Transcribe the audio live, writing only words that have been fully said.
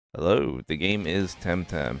Hello, the game is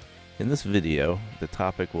Temtem. In this video, the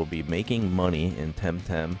topic will be making money in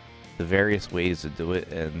Temtem, the various ways to do it,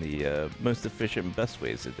 and the most efficient and best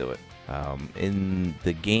ways to do it. In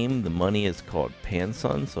the game, the money is called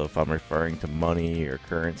Pansun, so if I'm referring to money or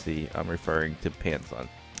currency, I'm referring to Pansun.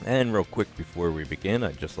 And real quick before we begin,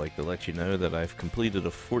 I'd just like to let you know that I've completed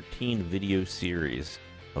a 14 video series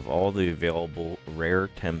of all the available rare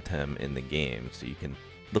Temtem in the game, so you can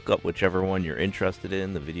look up whichever one you're interested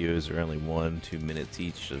in. The videos are only 1-2 minutes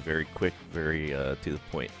each, so very quick, very to the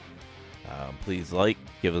point. Please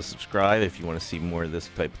give a subscribe if you want to see more of this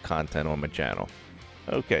type of content on my channel.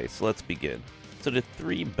 Okay, so let's begin. So the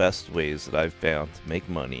three best ways that I've found to make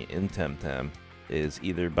money in Temtem is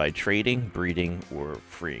either by trading, breeding, or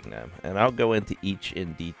freeing them. And I'll go into each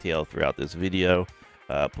in detail throughout this video.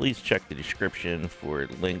 Please check the description for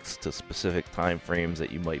links to specific time frames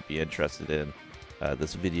that you might be interested in.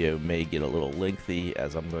 This video may get a little lengthy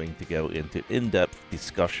as I'm going to go into in-depth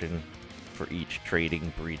discussion for each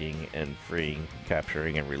trading, breeding, and freeing,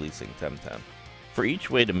 capturing, and releasing Temtem. For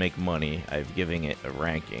each way to make money, I've given it a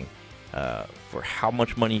ranking for how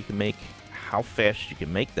much money you can make, how fast you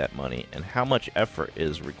can make that money, and how much effort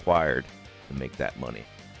is required to make that money.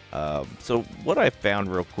 So what I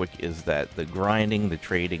found real quick is that the grinding, the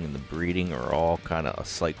trading, and the breeding are all kind of a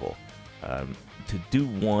cycle. To do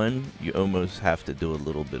one, you almost have to do a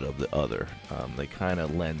little bit of the other. They kind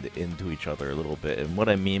of lend into each other a little bit. And what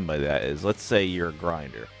I mean by that is, let's say you're a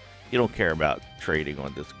grinder. You don't care about trading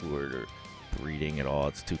on Discord or breeding at all.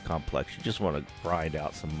 It's too complex. You just want to grind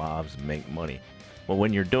out some mobs and make money. Well,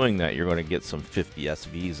 when you're doing that, you're going to get some 50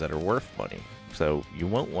 SVs that are worth money. So you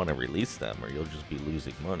won't want to release them or you'll just be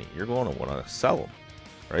losing money. You're going to want to sell them,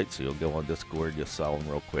 right? So you'll go on Discord, you'll sell them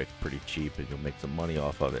real quick, pretty cheap, and you'll make some money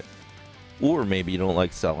off of it. Or maybe you don't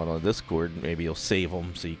like selling on Discord, maybe you'll save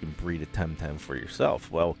them so you can breed a Temtem for yourself.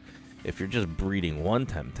 Well, if you're just breeding one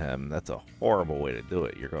Temtem, that's a horrible way to do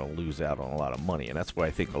it. You're going to lose out on a lot of money, and that's what I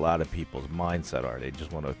think a lot of people's mindset are. They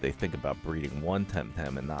just want to, they think about breeding one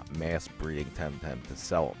Temtem and not mass breeding Temtem to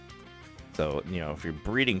sell them. So, you know, if you're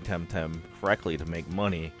breeding Temtem correctly to make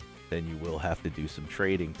money, then you will have to do some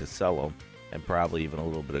trading to sell them, and probably even a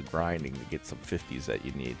little bit of grinding to get some 50s that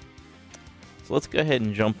you need. So let's go ahead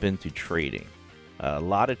and jump into trading. A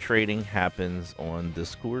lot of trading happens on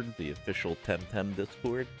Discord, the official Temtem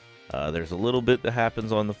Discord. There's a little bit that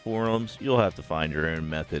happens on the forums. You'll have to find your own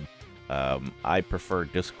method. I prefer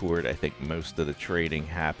Discord. I think most of the trading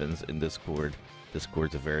happens in Discord.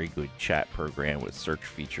 Discord's a very good chat program with search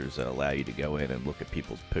features that allow you to go in and look at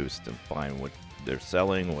people's posts and find what they're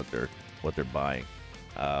selling, what they're buying.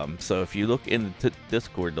 So if you look into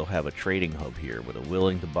Discord, they'll have a trading hub here with a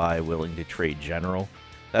willing to buy, willing to trade general.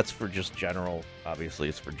 That's for just general. Obviously,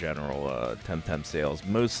 it's for general Temtem sales.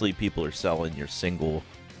 Mostly people are selling your single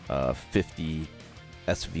 50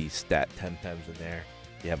 SV stat Temtems in there.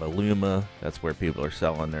 You have a Luma. That's where people are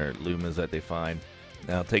selling their Lumas that they find.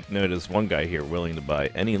 Now, take note of this one guy here willing to buy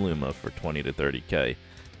any Luma for 20 to 30K.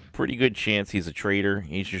 Pretty good chance he's a trader.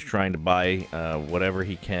 He's just trying to buy whatever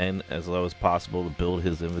he can as low as possible to build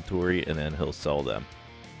his inventory, and then he'll sell them.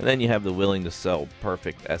 And then you have the willing to sell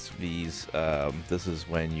perfect SVs. This is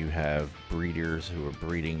when you have breeders who are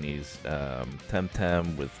breeding these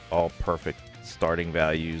Temtem with all perfect starting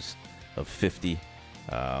values of 50,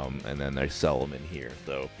 and then they sell them in here.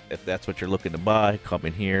 So if that's what you're looking to buy, come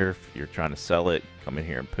in here. If you're trying to sell it, come in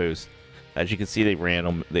here and post. As you can see, they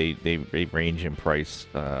range in price.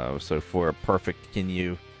 So for a perfect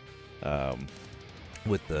Kinyu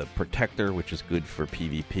with the protector, which is good for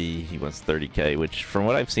PvP, he wants 30K, which from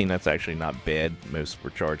what I've seen, that's actually not bad. Most were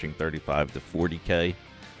charging 35 to 40K.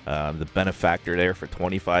 The benefactor there for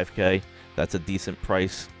 25K, that's a decent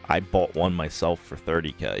price. I bought one myself for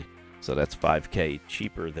 30K, so that's 5K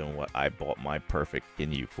cheaper than what I bought my perfect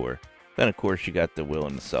Kinyu for. Then of course you got the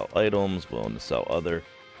willing to sell items, willing to sell other.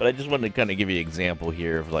 But I just wanted to kind of give you an example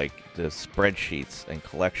here of like the spreadsheets and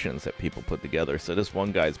collections that people put together. So this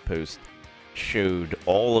one guy's post showed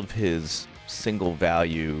all of his single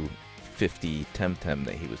value 50 Temtem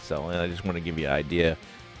that he was selling. I just want to give you an idea.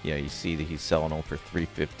 You know, you see that he's selling them for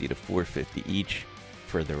 350 to 450 each.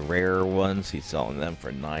 For the rarer ones, he's selling them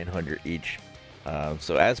for 900 each.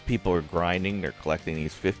 So as people are grinding, they're collecting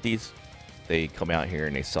these 50s. They come out here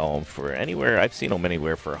and they sell them for anywhere. I've seen them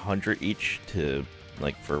anywhere for 100 each to,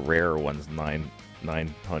 like, for rarer ones,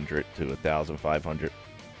 900 to 1,500.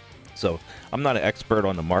 So I'm not an expert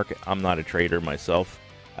on the market. I'm not a trader myself.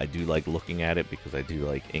 I do like looking at it because I do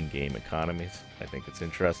like in-game economies. I think it's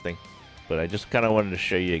interesting. But I just kind of wanted to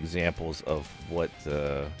show you examples of what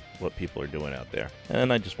people are doing out there.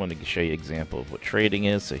 And I just wanted to show you an example of what trading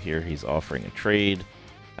is. So here he's offering a trade.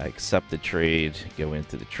 I accept the trade, go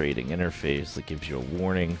into the trading interface. It gives you a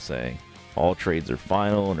warning saying all trades are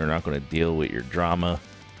final and they're not going to deal with your drama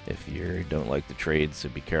if you don't like the trade, so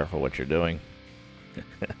be careful what you're doing.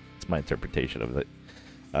 It's my interpretation of it.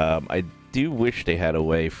 I do wish they had a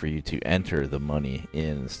way for you to enter the money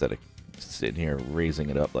in instead of sitting here raising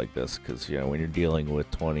it up like this, because you know, when you're dealing with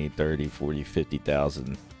 20, 30, 40,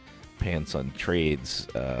 50,000 pants on trades,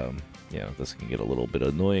 you know, this can get a little bit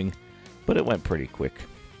annoying, but it went pretty quick.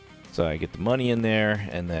 So I get the money in there,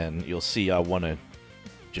 and then you'll see I want to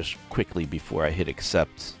just quickly, before I hit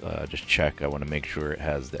accept, just check. I want to make sure it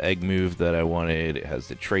has the egg move that I wanted, it has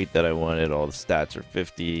the trait that I wanted, all the stats are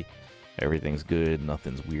 50, everything's good,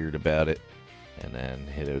 nothing's weird about it, and then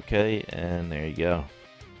hit OK, and there you go.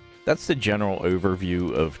 That's the general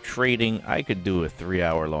overview of trading. I could do a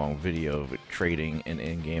 3-hour-long video of trading in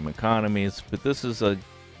in-game economies, but this is a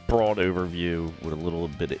broad overview with a little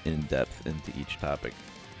bit of in-depth into each topic.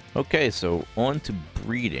 Okay, so on to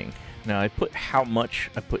breeding. Now I put how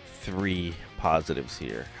much, I put 3 positives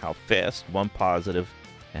here. How fast, 1 positive,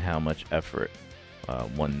 and how much effort,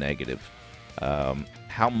 1 negative.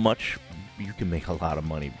 How much, you can make a lot of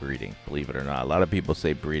money breeding, believe it or not. A lot of people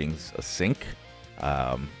say breeding's a sink.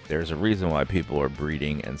 There's a reason why people are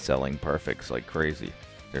breeding and selling perfects like crazy.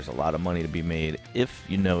 There's a lot of money to be made if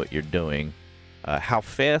you know what you're doing. How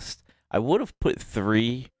fast, I would have put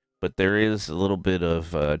 3, but there is a little bit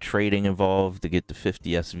of trading involved to get the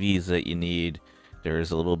 50 SVs that you need. There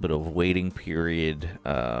is a little bit of waiting period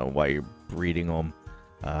while you're breeding them.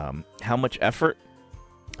 How much effort?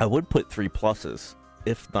 I would put 3 pluses,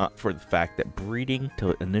 if not for the fact that breeding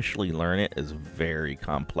to initially learn it is very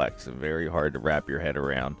complex and very hard to wrap your head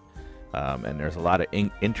around. And there's a lot of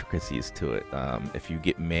intricacies to it. If you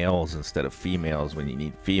get males instead of females when you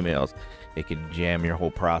need females, it can jam your whole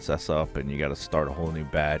process up, and you got to start a whole new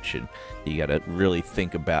batch, and you got to really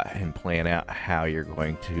think about and plan out how you're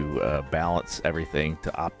going to balance everything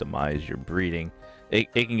to optimize your breeding.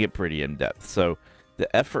 It can get pretty in-depth. So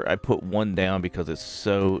the effort, I put 1 down because it's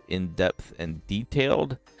so in-depth and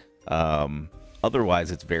detailed.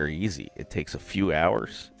 Otherwise, it's very easy. It takes a few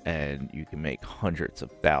hours, and you can make hundreds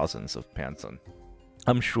of thousands of Pansun.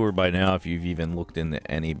 I'm sure by now, if you've even looked into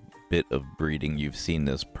any bit of breeding, you've seen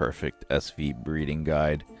this perfect SV breeding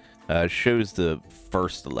guide. It shows the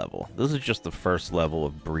first level. This is just the first level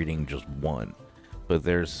of breeding, just 1. But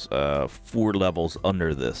there's 4 levels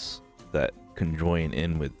under this that can join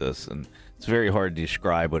in with this, and it's very hard to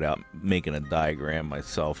describe without making a diagram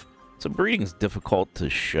myself. So breeding is difficult to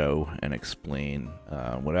show and explain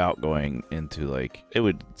without going into, like, it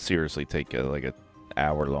would seriously take like a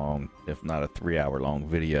hour-long, if not a 3-hour-long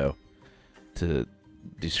video to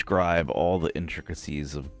describe all the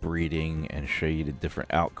intricacies of breeding and show you the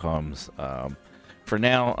different outcomes. For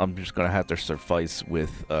now, I'm just going to have to suffice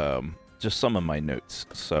with just some of my notes.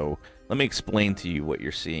 So let me explain to you what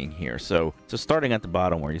you're seeing here. So starting at the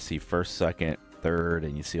bottom where you see first, second, third,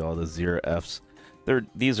 and you see all the 0Fs,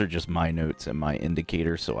 these are just my notes and my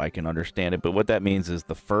indicators so I can understand it. But what that means is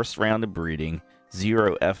the first round of breeding,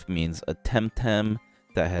 0F means a Temtem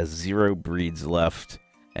that has 0 breeds left,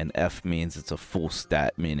 and F means it's a full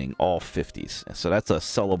stat, meaning all 50s. So that's a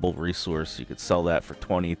sellable resource. You could sell that for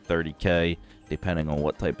 20, 30K, depending on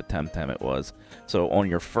what type of Temtem it was. So on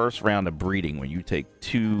your first round of breeding, when you take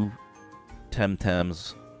 2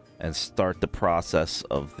 Temtems and start the process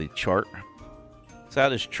of the chart. So how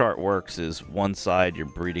this chart works is one side you're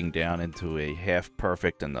breeding down into a half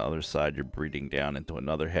perfect, and the other side you're breeding down into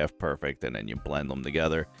another half perfect, and then you blend them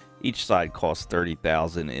together. Each side costs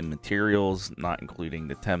 30,000 in materials, not including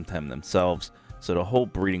the Temtem themselves. So the whole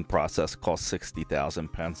breeding process costs 60,000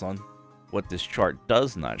 Pansun. What this chart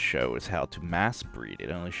does not show is how to mass breed.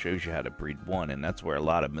 It only shows you how to breed 1, and that's where a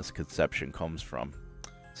lot of misconception comes from.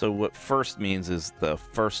 So what first means is the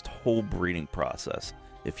first whole breeding process.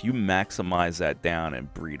 If you maximize that down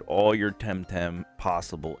and breed all your Temtem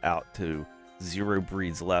possible out to 0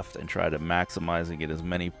 breeds left and try to maximize and get as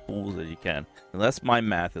many fools as you can, unless my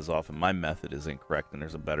math is off and my method is incorrect and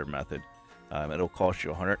there's a better method, it'll cost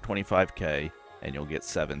you 125K and you'll get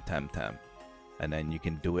 7 Temtem. And then you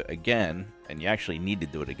can do it again, and you actually need to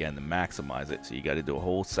do it again to maximize it. So you got to do a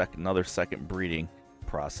whole another second breeding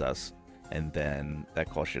process, and then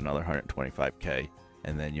that costs you another 125K.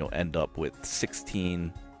 And then you'll end up with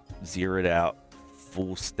 16 zeroed out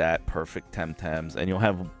full stat perfect Temtems, and you'll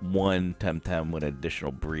have 1 Temtem with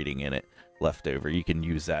additional breeding in it left over. You can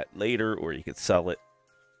use that later, or you could sell it.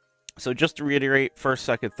 So just to reiterate, first,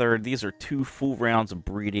 second, third, these are 2 full rounds of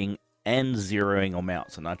breeding and zeroing them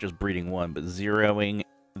out. So not just breeding 1, but zeroing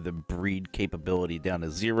the breed capability down to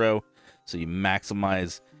 0. So you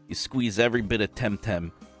maximize, you squeeze every bit of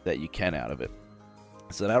Temtem that you can out of it.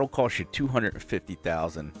 So that'll cost you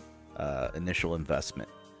 250,000 initial investment,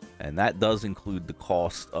 and that does include the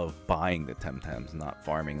cost of buying the Temtems, not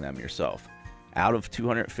farming them yourself. Out of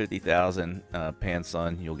 250,000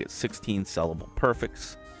 Pansun, you'll get 16 sellable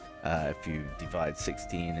perfects. If you divide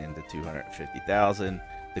 16 into 250,000,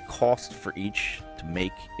 the cost for each to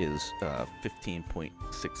make is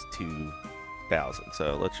 15.62 thousand.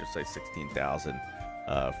 So let's just say 16,000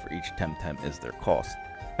 for each Temtem is their cost.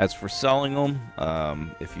 As for selling them,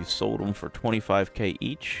 if you sold them for 25k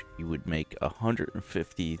each, you would make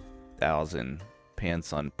 150,000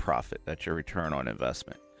 Pansun profit. That's your return on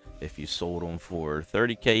investment. If you sold them for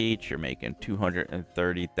 30k each, you're making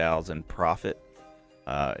 230,000 profit.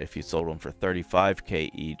 If you sold them for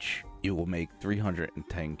 35k each, you will make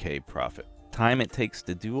 310k profit. Time it takes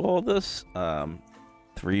to do all this,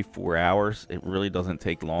 3-4 hours. It really doesn't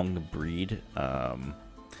take long to breed.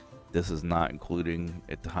 This is not including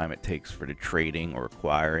the time it takes for the trading or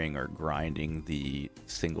acquiring or grinding the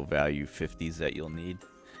single value 50s that you'll need.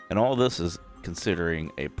 And all this is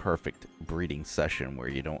considering a perfect breeding session where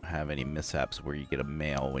you don't have any mishaps where you get a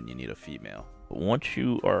male when you need a female. But once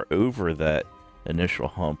you are over that initial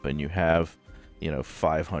hump and you have, you know,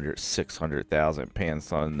 500, 600,000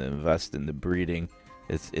 Pansun to invest in the breeding,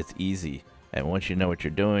 it's easy. And once you know what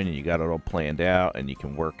you're doing and you got it all planned out and you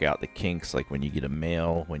can work out the kinks, like when you get a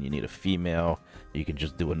male, when you need a female, you can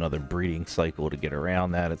just do another breeding cycle to get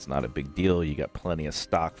around that. It's not a big deal. You got plenty of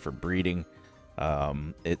stock for breeding.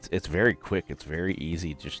 It's very quick. It's very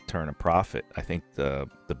easy to just turn a profit. I think the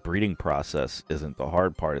breeding process isn't the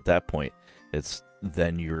hard part at that point. It's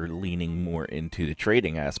then you're leaning more into the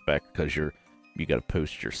trading aspect, because you got to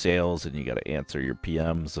post your sales and you got to answer your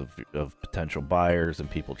PMs of potential buyers and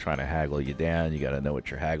people trying to haggle you down. You got to know what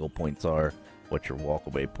your haggle points are, what your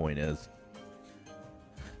walkaway point is.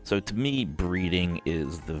 So to me, breeding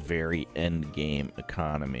is the very end game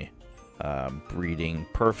economy. Breeding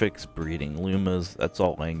perfects, breeding lumas, that's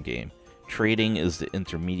all end game. Trading is the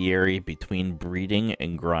intermediary between breeding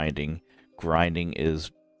and grinding. Grinding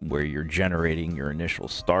is where you're generating your initial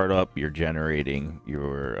startup, you're generating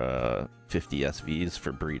your 50 SVs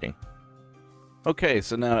for breeding. Okay,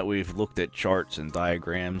 so now that we've looked at charts and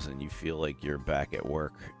diagrams and you feel like you're back at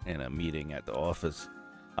work in a meeting at the office,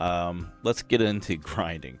 let's get into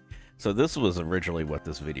grinding. So this was originally what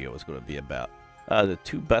this video was going to be about. The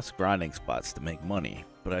 2 best grinding spots to make money,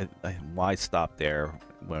 but why stop there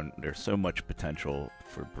when there's so much potential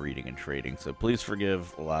for breeding and trading? So please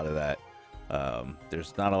forgive a lot of that.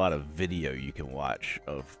 There's not a lot of video you can watch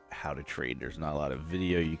of how to trade. There's not a lot of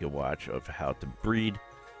video you can watch of how to breed.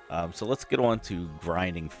 So let's get on to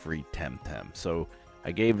grinding free Temtem. So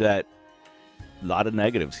I gave that a lot of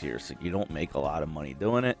negatives here. So you don't make a lot of money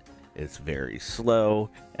doing it. It's very slow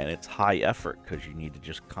and it's high effort because you need to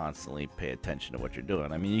just constantly pay attention to what you're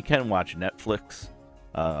doing. I mean, you can watch Netflix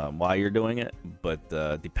while you're doing it, but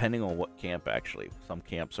depending on what camp, actually, some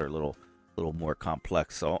camps are a little more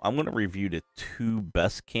complex. So I'm going to review the 2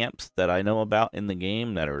 best camps that I know about in the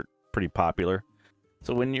game that are pretty popular.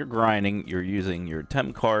 So when you're grinding, you're using your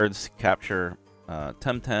Tem cards to capture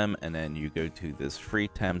Temtem, and then you go to this free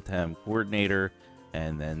Temtem coordinator,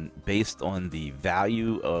 and then based on the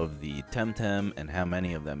value of the Temtem and how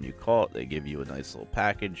many of them you caught, they give you a nice little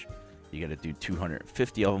package. You got to do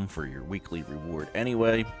 250 of them for your weekly reward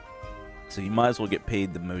anyway, so you might as well get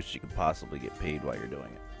paid the most you can possibly get paid while you're doing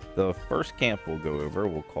it. The first camp we'll go over,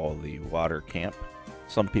 we'll call the water camp.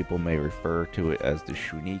 Some people may refer to it as the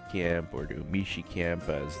Shuni camp or the Umishi camp,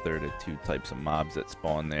 as they're the 2 types of mobs that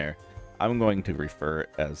spawn there. I'm going to refer it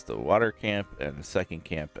as the water camp, and the second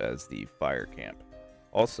camp as the fire camp.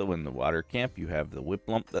 Also in the water camp, you have the whip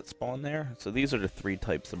lump that spawn there. So these are the 3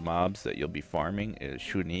 types of mobs that you'll be farming: is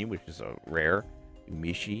Shuni, which is a rare,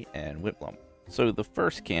 Umishi, and whip lump. So the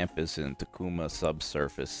first camp is in Takuma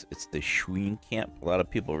subsurface. It's the Shuin camp, a lot of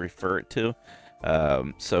people refer it to.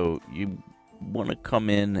 So you want to come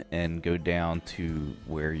in and go down to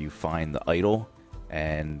where you find the idol,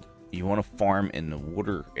 and you want to farm in the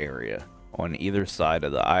water area on either side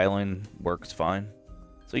of the island. Works fine.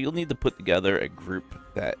 So you'll need to put together a group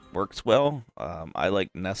that works well. I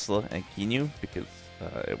like Nestle and Kinu because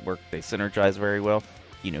they synergize very well.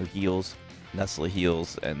 Kinu heals, Nestle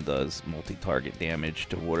heals, and does multi-target damage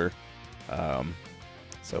to water.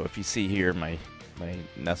 So if you see here, my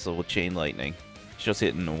Nestle with Chain Lightning, it's just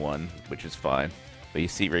hitting the 1, which is fine. But you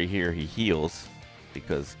see right here, he heals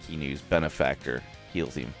because Kinu's Benefactor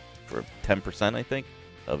heals him for 10%, I think,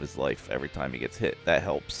 of his life every time he gets hit. That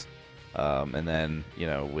helps. And then, you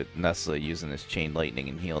know, with Nestle using his Chain Lightning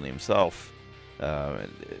and healing himself,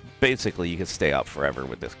 Basically, you can stay up forever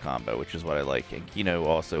with this combo, which is what I like. And Kino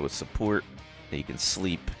also with support, you can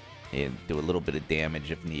sleep and do a little bit of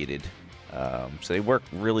damage if needed. So they work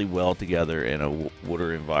really well together in a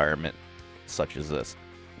water environment such as this.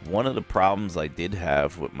 One of the problems I did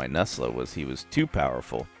have with my Nesla was he was too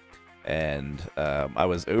powerful, and I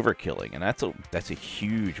was overkilling, and that's a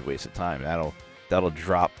huge waste of time. That'll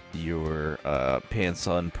drop your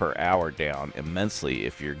Pansun per hour down immensely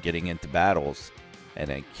if you're getting into battles and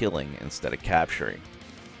then killing instead of capturing.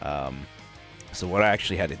 So what I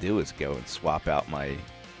actually had to do is go and swap out my...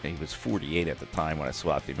 He was 48 at the time when I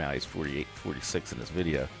swapped him out. He's 48, 46 in this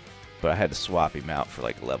video. But I had to swap him out for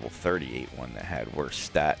like a level 38 one that had worse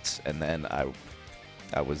stats. And then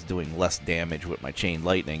I was doing less damage with my chain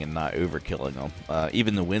lightning and not overkilling them.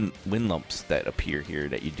 Even the wind lumps that appear here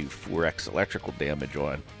that you do 4x electrical damage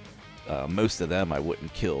on, most of them I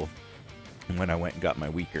wouldn't kill when I went and got my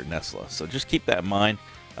weaker Nesla. So just keep that in mind.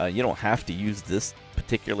 You don't have to use this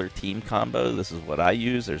particular team combo. This is what I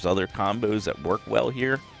use. There's other combos that work well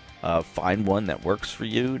here. Find one that works for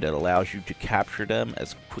you that allows you to capture them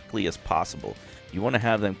as quickly as possible. You want to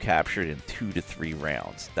have them captured in 2 to 3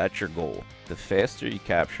 rounds. That's your goal. The faster you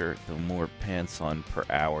capture, the more Pansun per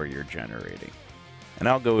hour you're generating. And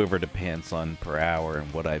I'll go over the Pansun per hour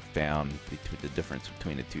and what I've found between the difference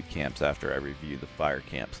between the two camps after I review the fire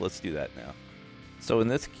camps. Let's do that now. So in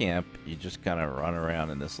this camp, you just kind of run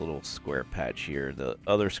around in this little square patch here. The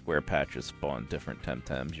other square patches spawn different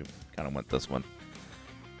Temtems. You kind of want this one.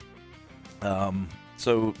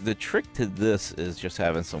 So the trick to this is just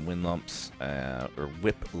having some wind lumps, or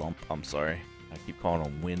whip lump, I'm sorry. I keep calling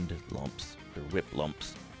them wind lumps, or whip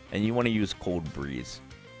lumps. And you want to use cold breeze.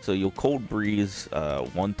 So you'll cold breeze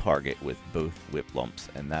one target with both whip lumps,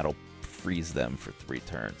 and that'll freeze them for 3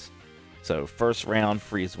 turns. So first round,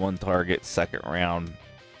 freeze one target. Second round,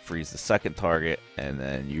 freeze the second target, and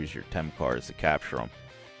then use your Tem cards to capture them.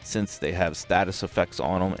 Since they have status effects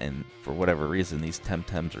on them, and for whatever reason, these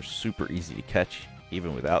Temtems are super easy to catch,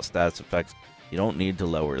 even without status effects, you don't need to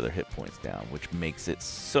lower their hit points down, which makes it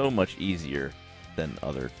so much easier than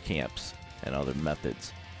other camps and other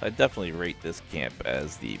methods. I definitely rate this camp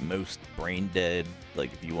as the most brain dead,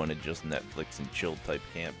 like if you want to just Netflix and chill type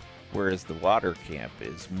camp. Whereas the water camp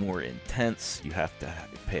is more intense. You have to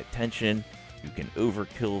pay attention. You can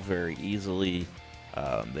overkill very easily.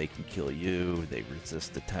 They can kill you. They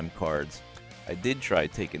resist the Tem cards. I did try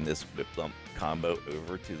taking this whip lump combo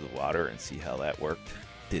over to the water and see how that worked.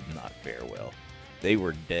 Did not fare well. They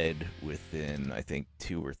were dead within, I think,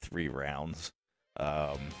 2 or 3 rounds.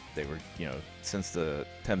 They were, since the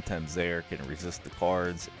Temtems there can resist the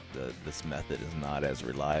cards, this method is not as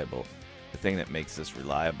reliable. The thing that makes this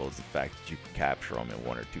reliable is the fact that you can capture them in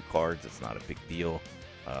 1 or 2 cards. It's not a big deal.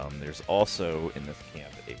 There's also, in this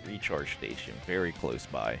camp, a recharge station very close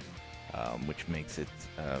by, which makes it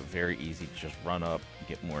very easy to just run up,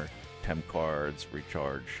 get more Tem cards,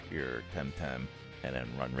 recharge your Temtem, and then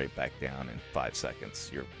run right back down in 5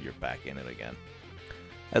 seconds. You're back in it again.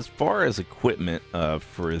 As far as equipment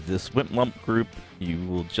for this Whip Lump group, you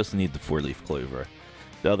will just need the 4-leaf clover.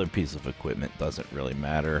 The other piece of equipment doesn't really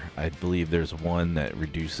matter. I believe there's one that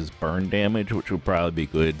reduces burn damage, which would probably be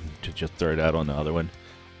good to just throw that on the other one.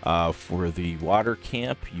 For the water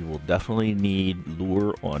camp, you will definitely need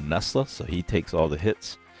lure on Nesla, so he takes all the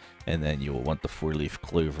hits, and then you will want the 4-leaf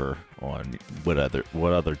clover on what other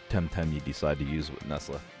Temtem you decide to use with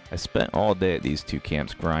Nesla. I spent all day at these 2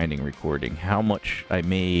 camps grinding, recording how much I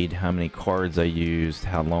made, how many cards I used,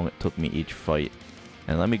 how long it took me each fight.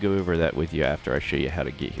 And let me go over that with you after I show you how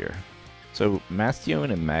to get here. So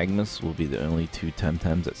Mastion and Magnus will be the only 2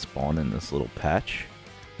 Temtems that spawn in this little patch.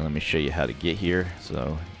 And let me show you how to get here.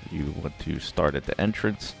 So you want to start at the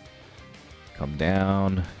entrance, come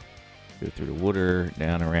down, go through the water,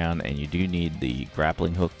 down around, and you do need the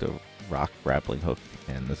grappling hook, the rock grappling hook,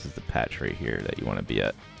 and this is the patch right here that you want to be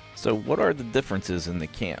at. So what are the differences in the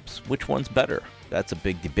camps? Which one's better? That's a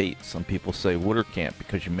big debate. Some people say water camp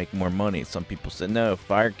because you make more money. Some people say no,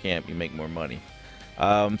 fire camp, you make more money.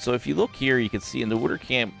 So if you look here, you can see in the water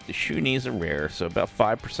camp, the Shunies are rare. So about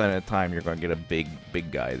 5% of the time, you're going to get a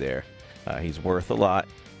big guy there. He's worth a lot.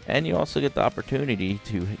 And you also get the opportunity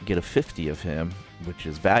to get a 50 of him, which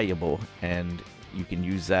is valuable. And you can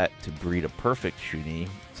use that to breed a perfect Shuni.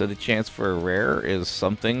 So the chance for a rare is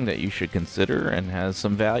something that you should consider and has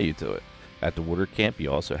some value to it. At the water camp,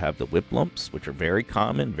 you also have the whip lumps, which are very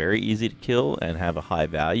common, very easy to kill, and have a high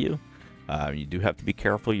value. You do have to be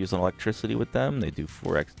careful using electricity with them. They do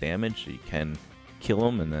 4x damage, so you can kill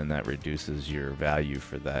them, and then that reduces your value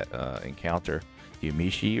for that encounter.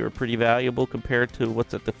 Yumishi are pretty valuable compared to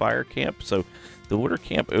what's at the fire camp. So the water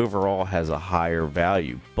camp overall has a higher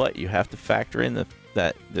value, but you have to factor in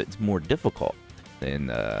that it's more difficult.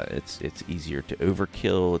 And it's easier to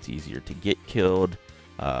overkill, it's easier to get killed.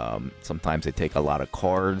 Sometimes they take a lot of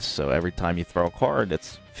cards, so every time you throw a card,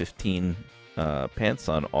 that's 15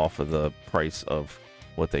 Pansun off of the price of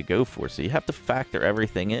what they go for. So you have to factor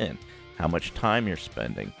everything in. How much time you're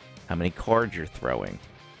spending, how many cards you're throwing,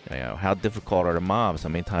 you know, how difficult are the mobs, how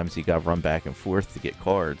many times you got to run back and forth to get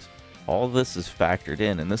cards. All this is factored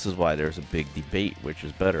in, and this is why there's a big debate, which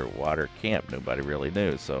is better, water camp. Nobody really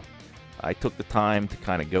knows. So I took the time to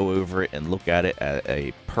kind of go over it and look at it at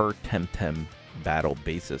a per Temtem battle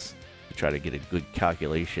basis to try to get a good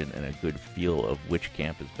calculation and a good feel of which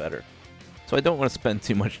camp is better. So I don't want to spend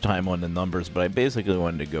too much time on the numbers, but I basically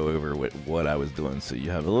wanted to go over what I was doing so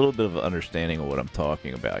you have a little bit of an understanding of what I'm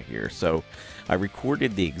talking about here. So I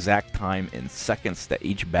recorded the exact time in seconds that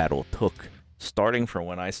each battle took, starting from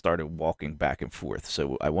when I started walking back and forth.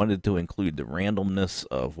 So I wanted to include the randomness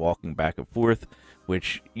of walking back and forth,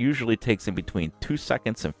 which usually takes in between 2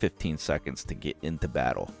 seconds and 15 seconds to get into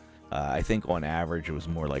battle. I think on average it was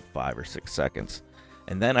more like 5 or 6 seconds.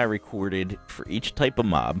 And then I recorded for each type of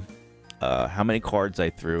mob, how many cards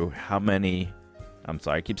I threw, how many, I'm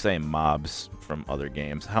sorry, I keep saying mobs from other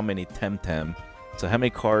games, how many Temtem, so how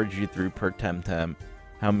many cards you threw per Temtem,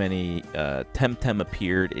 how many Temtem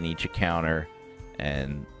appeared in each encounter,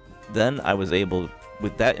 and then I was able,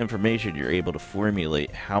 with that information, you're able to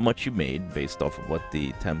formulate how much you made based off of what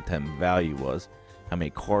the Temtem value was, how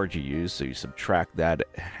many cards you used, so you subtract that,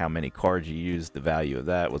 how many cards you used, the value of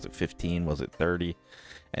that, was it 15, was it 30,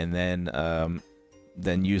 and then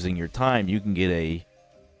using your time, you can get a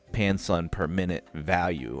Pansun per minute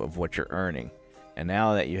value of what you're earning. And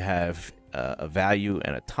now that you have a value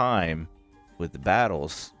and a time with the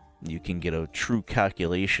battles, you can get a true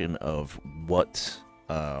calculation of what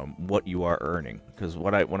you are earning. Because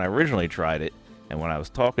when I originally tried it, and when I was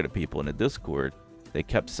talking to people in the Discord, they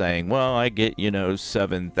kept saying, well, I get,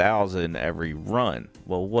 7,000 every run.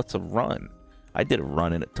 Well, what's a run? I did a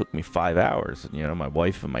run and it took me 5 hours. My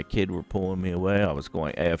wife and my kid were pulling me away. I was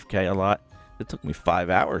going AFK a lot. It took me 5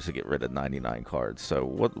 hours to get rid of 99 cards. So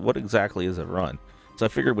what exactly is a run? So I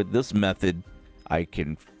figured with this method, I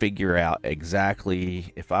can figure out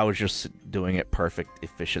exactly, if I was just doing it perfect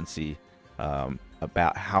efficiency,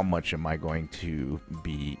 about how much am I going to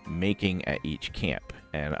be making at each camp.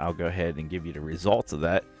 And I'll go ahead and give you the results of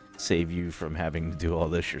that, save you from having to do all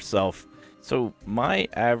this yourself. So my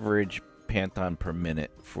average Pansun per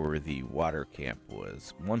minute for the water camp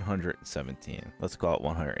was 117. Let's call it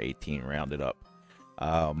 118, rounded up,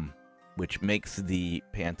 which makes the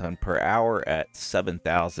Pansun per hour at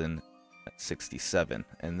 7,067.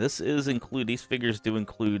 And these figures do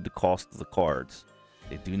include the cost of the cards.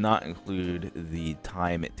 They do not include the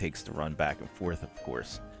time it takes to run back and forth, of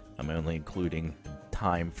course. I'm only including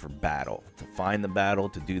time for battle, to find the battle,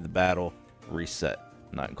 to do the battle, reset,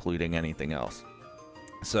 not including anything else.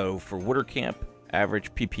 So for water camp,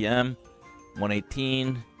 average PPM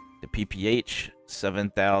 118, the PPH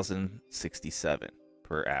 7,067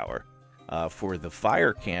 per hour. For the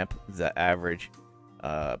fire camp, the average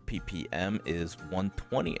PPM is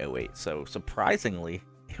 120.08. So surprisingly,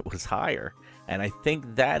 it was higher. And I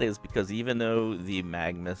think that is because even though the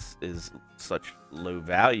Magnus is such low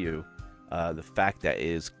value, the fact that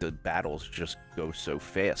the battles just go so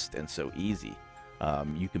fast and so easy.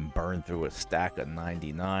 You can burn through a stack of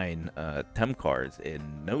 99 Tem cards in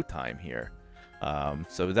no time here.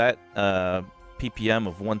 So that PPM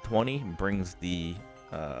of 120 brings the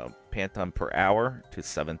Pansun per hour to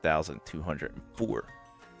 7,204.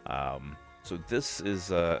 So this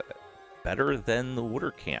is better than the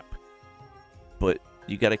water camp. But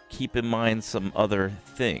you got to keep in mind some other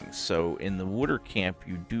things. So in the water camp,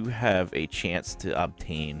 you do have a chance to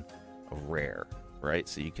obtain a rare. Right,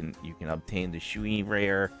 so you can obtain the Shui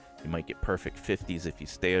rare. You might get perfect 50s if you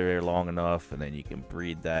stay there long enough, and then you can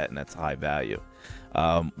breed that, and that's high value.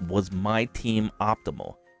 Was my team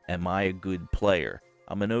optimal? Am I a good player?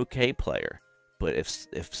 I'm an okay player, but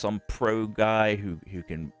if some pro guy who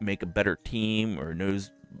can make a better team or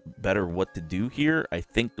knows better what to do here, I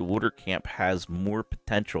think the water camp has more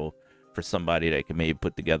potential for somebody that can maybe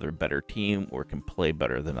put together a better team or can play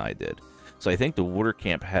better than I did. So I think the water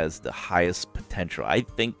camp has the highest potential. I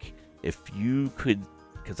think if you could,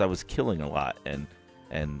 because I was killing a lot and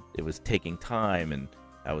it was taking time and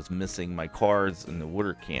I was missing my cards in the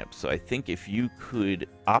water camp. So I think if you could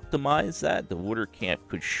optimize that, the water camp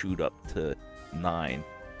could shoot up to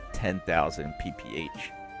 10,000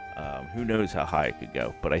 PPH. Who knows how high it could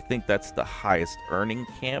go, but I think that's the highest earning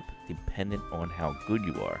camp, dependent on how good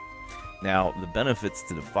you are. Now, the benefits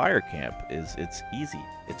to the fire camp is it's easy,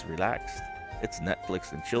 it's relaxed, it's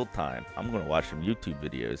Netflix and chill time. I'm going to watch some YouTube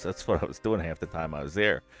videos. That's what I was doing half the time I was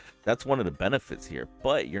there. That's one of the benefits here,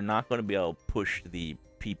 but you're not going to be able to push the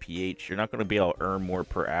PPH. You're not going to be able to earn more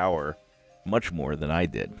per hour, much more than I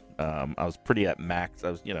did. I was pretty at max.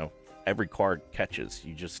 I was, you know, every card catches.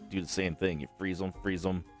 You just do the same thing. You freeze them,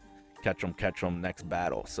 catch them, next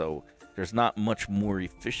battle. So there's not much more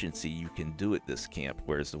efficiency you can do at this camp,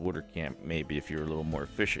 whereas the water camp, maybe if you're a little more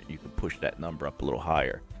efficient, you can push that number up a little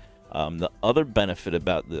higher. The other benefit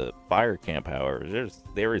about the fire camp, however,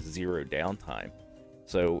 there is zero downtime.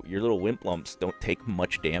 So your little wimp lumps don't take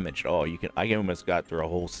much damage at all. I almost got through a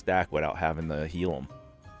whole stack without having to heal them.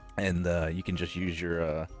 And you can just use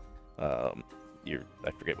your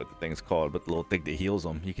I forget what the thing's called, but the little thing that heals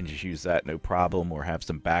them, you can just use that no problem, or have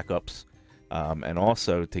some backups. And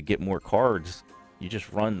also, to get more cards, you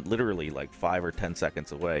just run literally like 5 or 10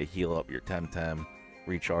 seconds away, heal up your Temtem,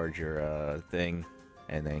 recharge your thing,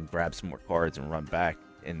 and then grab some more cards and run back.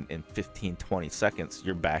 In 15-20 seconds,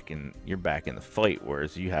 you're back in the fight.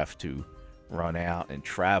 Whereas you have to run out and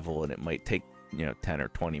travel, and it might take 10 or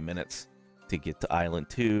 20 minutes to get to Island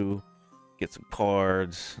 2, get some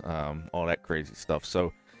cards, all that crazy stuff.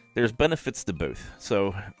 So there's benefits to both.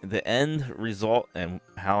 So the end result and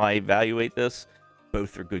how I evaluate this,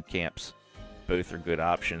 both are good camps, both are good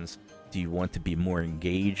options. Do you want to be more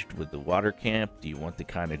engaged with the water camp? Do you want to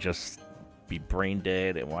kind of just be brain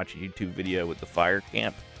dead and watch a YouTube video with the fire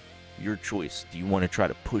camp? Your choice. Do you want to try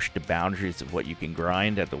to push the boundaries of what you can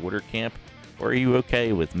grind at the water camp, or are you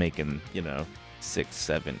okay with making 6,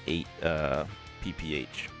 7, 8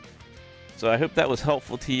 PPH? So I hope that was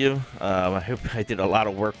helpful to you. I hope I did a lot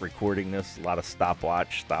of work recording this, a lot of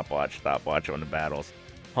stopwatch on the battles.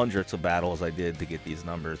 Hundreds of battles I did to get these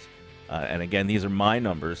numbers. And again, these are my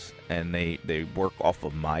numbers, and they work off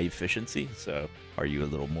of my efficiency. So are you a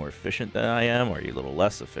little more efficient than I am? Are you a little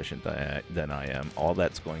less efficient than I am? All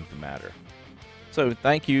that's going to matter. So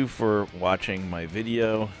thank you for watching my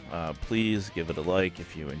video. Please give it a like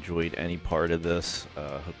if you enjoyed any part of this.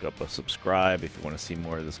 Hook up a subscribe if you want to see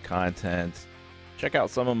more of this content. Check out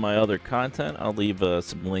some of my other content. I'll leave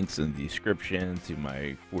some links in the description to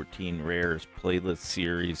my 14 Rares playlist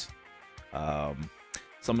series.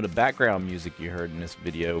 Some of the background music you heard in this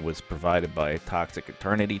video was provided by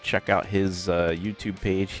ToxicxEternity. Check out his YouTube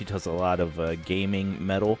page. He does a lot of gaming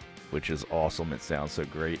metal, which is awesome. It sounds so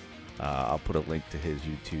great. I'll put a link to his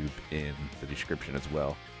YouTube in the description as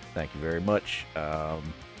well. Thank you very much.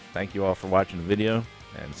 Thank you all for watching the video,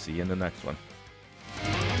 and see you in the next one.